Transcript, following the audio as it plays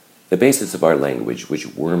The basis of our language, which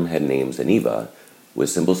Wurm had named Zeniva,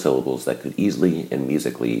 was simple syllables that could easily and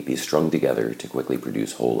musically be strung together to quickly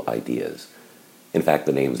produce whole ideas. In fact,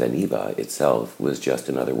 the name Zeniva itself was just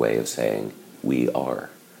another way of saying, we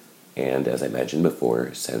are. And as I mentioned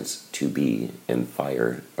before, since to be and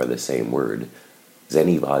fire are the same word,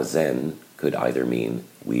 Zeniva Zen could either mean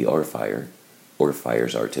we are fire, or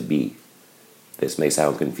fires are to be. This may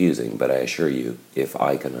sound confusing, but I assure you, if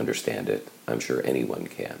I can understand it, I'm sure anyone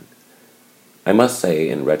can. I must say,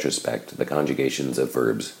 in retrospect, the conjugations of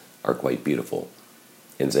verbs are quite beautiful.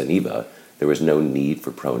 In Zeniva, there was no need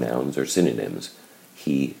for pronouns or synonyms.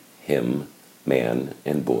 He, him, man,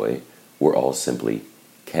 and boy were all simply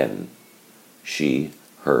ken. She,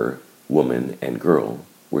 her, woman, and girl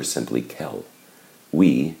were simply kel.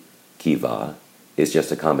 We, kiva, is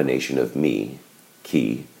just a combination of me,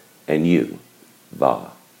 ki, and you,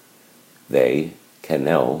 va. They,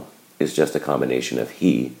 kenel, is just a combination of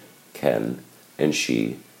he, ken, and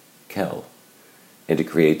she, kel. And to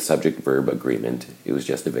create subject-verb agreement, it was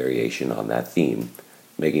just a variation on that theme,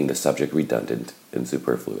 making the subject redundant and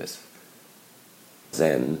superfluous.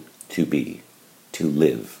 Zen, to be, to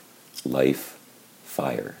live, life,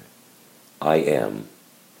 fire. I am,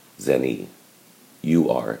 zeni. You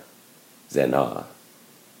are, zena.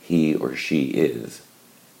 He or she is,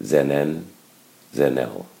 zenen,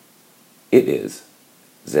 zenel. It is,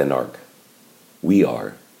 zenarch. We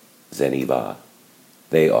are, zeniva.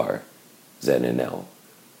 They are, zenenel.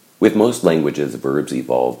 With most languages, verbs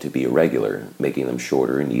evolve to be irregular, making them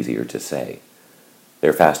shorter and easier to say.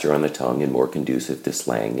 They're faster on the tongue and more conducive to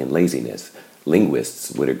slang and laziness.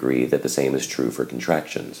 Linguists would agree that the same is true for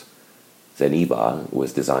contractions. Zeniva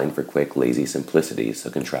was designed for quick, lazy simplicity, so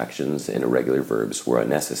contractions and irregular verbs were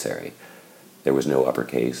unnecessary. There was no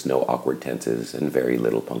uppercase, no awkward tenses, and very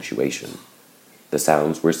little punctuation. The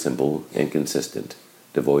sounds were simple and consistent,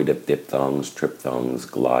 devoid of diphthongs, triphthongs,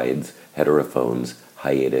 glides, heterophones,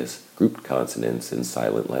 hiatus, grouped consonants, and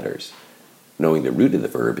silent letters. Knowing the root of the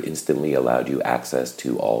verb instantly allowed you access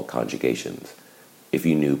to all conjugations. If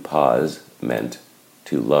you knew pause meant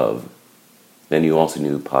to love, then you also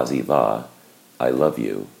knew pasiva, I love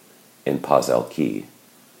you, and paselki,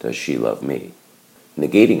 does she love me.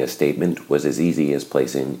 Negating a statement was as easy as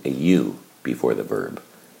placing a you before the verb.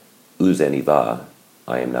 Uzeniva,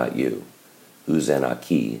 I am not you.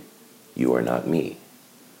 Uzenaki, you are not me.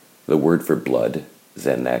 The word for blood,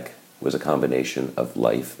 zenek, was a combination of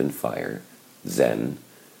life and fire, zen,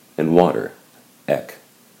 and water, ek.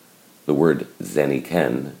 The word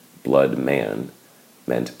zeniken, blood man,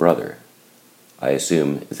 meant brother. I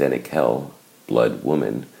assume zenikel, blood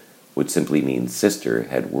woman, would simply mean sister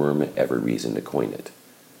had Wurm ever reason to coin it.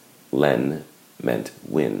 Len meant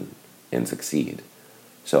win and succeed,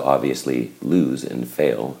 so obviously lose and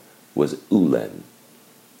fail was ulen.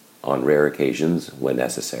 On rare occasions, when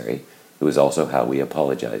necessary, it was also how we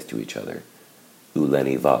apologized to each other.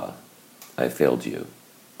 Uleniva, I failed you,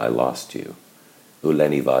 I lost you.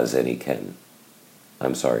 Uleniva zeniken,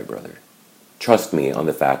 I'm sorry, brother. Trust me on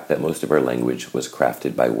the fact that most of our language was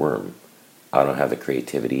crafted by Wurm. I don't have the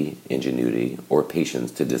creativity, ingenuity, or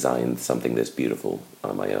patience to design something this beautiful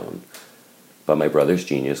on my own. But my brother's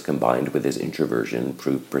genius combined with his introversion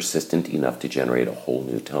proved persistent enough to generate a whole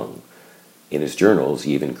new tongue. In his journals,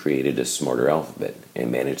 he even created a smarter alphabet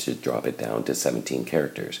and managed to drop it down to 17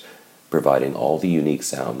 characters, providing all the unique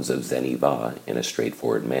sounds of Zeniva in a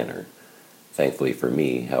straightforward manner. Thankfully for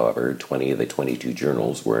me, however, 20 of the 22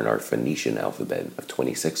 journals were in our Phoenician alphabet of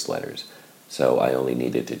 26 letters, so I only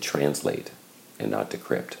needed to translate and not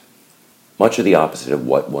decrypt. Much of the opposite of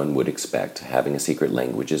what one would expect, having a secret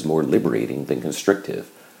language is more liberating than constrictive.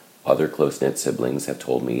 Other close-knit siblings have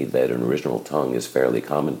told me that an original tongue is fairly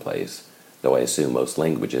commonplace, though I assume most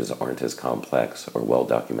languages aren't as complex or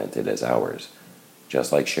well-documented as ours.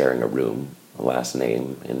 Just like sharing a room, a last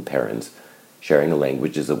name, and parents, sharing a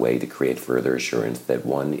language is a way to create further assurance that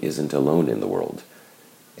one isn't alone in the world.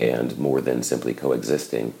 And more than simply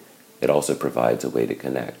coexisting, it also provides a way to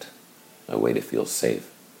connect, a way to feel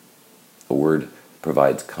safe. A word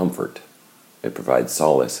provides comfort. It provides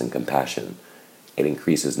solace and compassion. It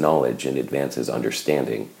increases knowledge and advances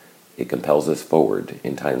understanding. It compels us forward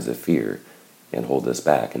in times of fear and holds us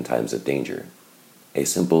back in times of danger. A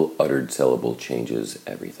simple, uttered syllable changes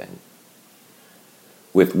everything.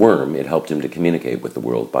 With Wurm, it helped him to communicate with the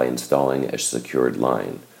world by installing a secured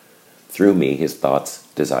line. Through me, his thoughts,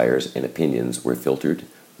 desires, and opinions were filtered,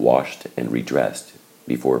 washed, and redressed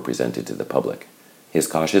before presented to the public. His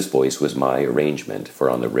cautious voice was my arrangement, for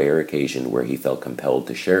on the rare occasion where he felt compelled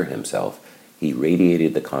to share himself, he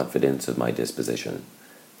radiated the confidence of my disposition.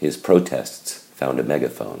 His protests found a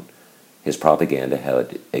megaphone. His propaganda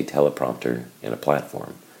had a teleprompter and a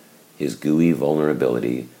platform. His gooey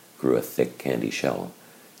vulnerability grew a thick candy shell,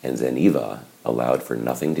 and Zeniva allowed for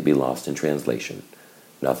nothing to be lost in translation,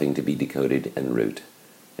 nothing to be decoded en route,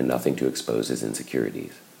 and nothing to expose his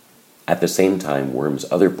insecurities. At the same time, Worm's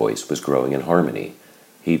other voice was growing in harmony.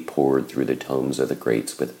 He poured through the tomes of the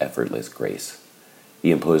greats with effortless grace.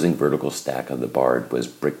 The imposing vertical stack of the bard was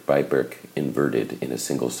brick by brick inverted in a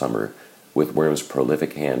single summer, with Worm's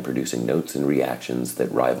prolific hand producing notes and reactions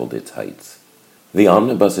that rivaled its heights. The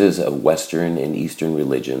omnibuses of Western and Eastern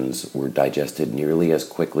religions were digested nearly as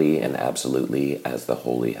quickly and absolutely as the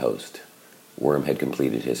Holy Host. Worm had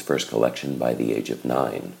completed his first collection by the age of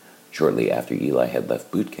 9, shortly after Eli had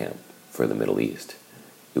left boot camp for the Middle East.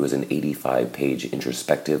 It was an 85-page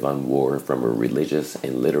introspective on war from a religious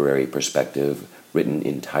and literary perspective, written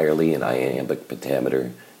entirely in iambic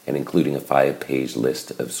pentameter and including a 5-page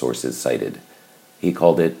list of sources cited. He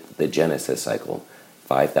called it the Genesis Cycle,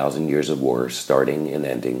 5,000 years of war starting and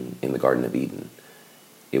ending in the Garden of Eden.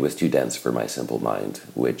 It was too dense for my simple mind,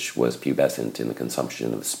 which was pubescent in the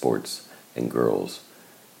consumption of sports and girls.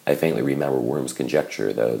 I faintly remember Worm's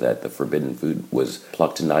conjecture, though, that the forbidden food was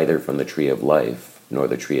plucked neither from the tree of life nor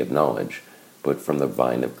the tree of knowledge, but from the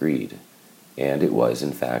vine of greed. And it was,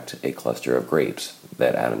 in fact, a cluster of grapes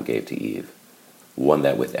that Adam gave to Eve, one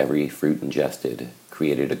that with every fruit ingested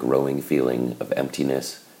created a growing feeling of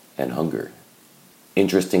emptiness and hunger.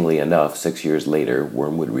 Interestingly enough, 6 years later,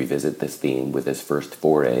 Worm would revisit this theme with his first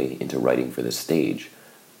foray into writing for the stage.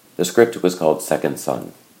 The script was called Second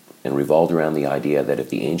Son, and revolved around the idea that if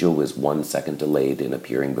the angel was 1 second delayed in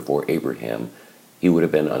appearing before Abraham, he would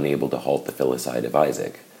have been unable to halt the filicide of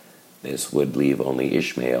Isaac. This would leave only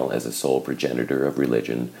Ishmael as the sole progenitor of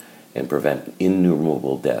religion and prevent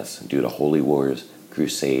innumerable deaths due to holy wars,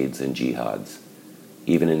 crusades, and jihads.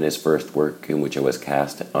 Even in his first work, in which I was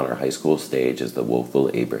cast on our high school stage as the woeful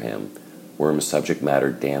Abraham, Worm's subject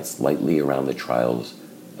matter danced lightly around the trials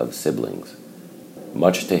of siblings.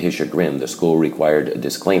 Much to his chagrin, the school required a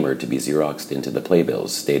disclaimer to be Xeroxed into the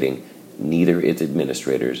playbills, stating, "Neither its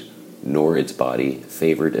administrators nor its body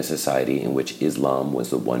favored a society in which Islam was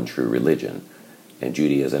the one true religion, and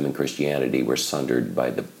Judaism and Christianity were sundered by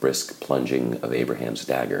the brisk plunging of Abraham's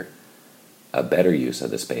dagger." A better use of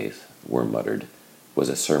the space, Worm muttered, was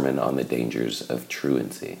a sermon on the dangers of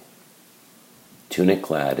truancy.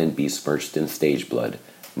 Tunic-clad and besmirched in stage blood,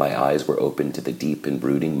 my eyes were open to the deep and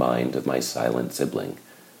brooding mind of my silent sibling.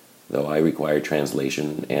 Though I required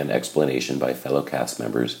translation and explanation by fellow cast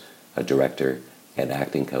members, a director, an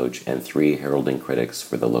acting coach, and 3 heralding critics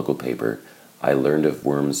for the local paper, I learned of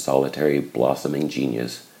Worm's solitary blossoming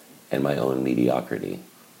genius and my own mediocrity.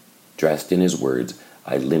 Dressed in his words,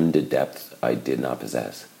 I limned a depth I did not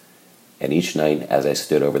possess. And each night, as I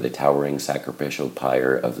stood over the towering sacrificial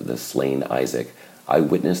pyre of the slain Isaac, I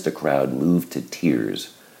witnessed a crowd moved to tears,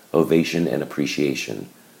 ovation, and appreciation.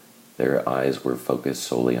 Their eyes were focused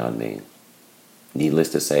solely on me. Needless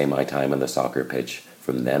to say, my time on the soccer pitch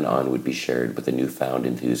from then on would be shared with a newfound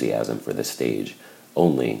enthusiasm for the stage.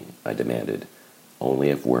 Only, I demanded, only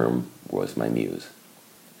if Worm was my muse.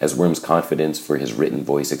 As Worm's confidence for his written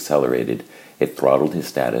voice accelerated, it throttled his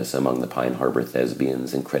status among the Pine Harbor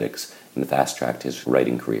thespians and critics and fast-tracked his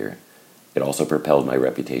writing career. It also propelled my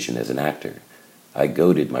reputation as an actor. I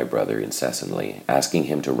goaded my brother incessantly, asking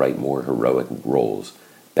him to write more heroic roles,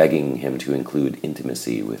 begging him to include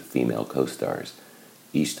intimacy with female co-stars.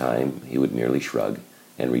 Each time, he would merely shrug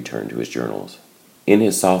and return to his journals. In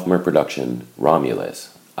his sophomore production, Romulus,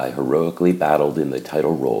 I heroically battled in the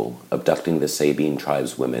title role, abducting the Sabine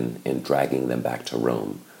tribeswomen and dragging them back to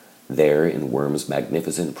Rome. There, in Worm's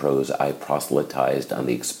magnificent prose, I proselytized on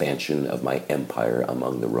the expansion of my empire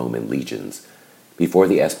among the Roman legions. Before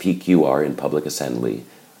the SPQR in public assembly,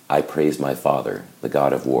 I praised my father, the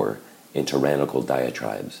god of war, in tyrannical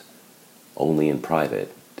diatribes. Only in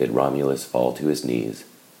private did Romulus fall to his knees,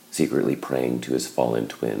 secretly praying to his fallen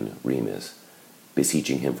twin, Remus,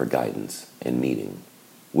 beseeching him for guidance and meaning.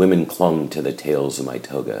 Women clung to the tails of my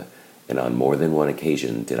toga, and on more than one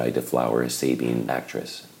occasion did I deflower a Sabine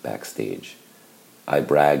actress backstage. I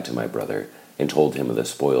bragged to my brother and told him of the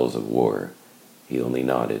spoils of war. He only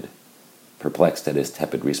nodded. Perplexed at his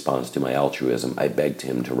tepid response to my altruism, I begged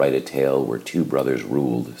him to write a tale where 2 brothers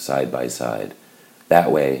ruled side by side.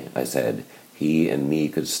 That way, I said, he and me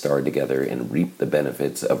could star together and reap the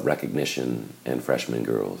benefits of recognition and freshman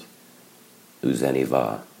girls. Uzeni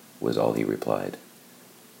va, was all he replied.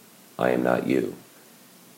 I am not you.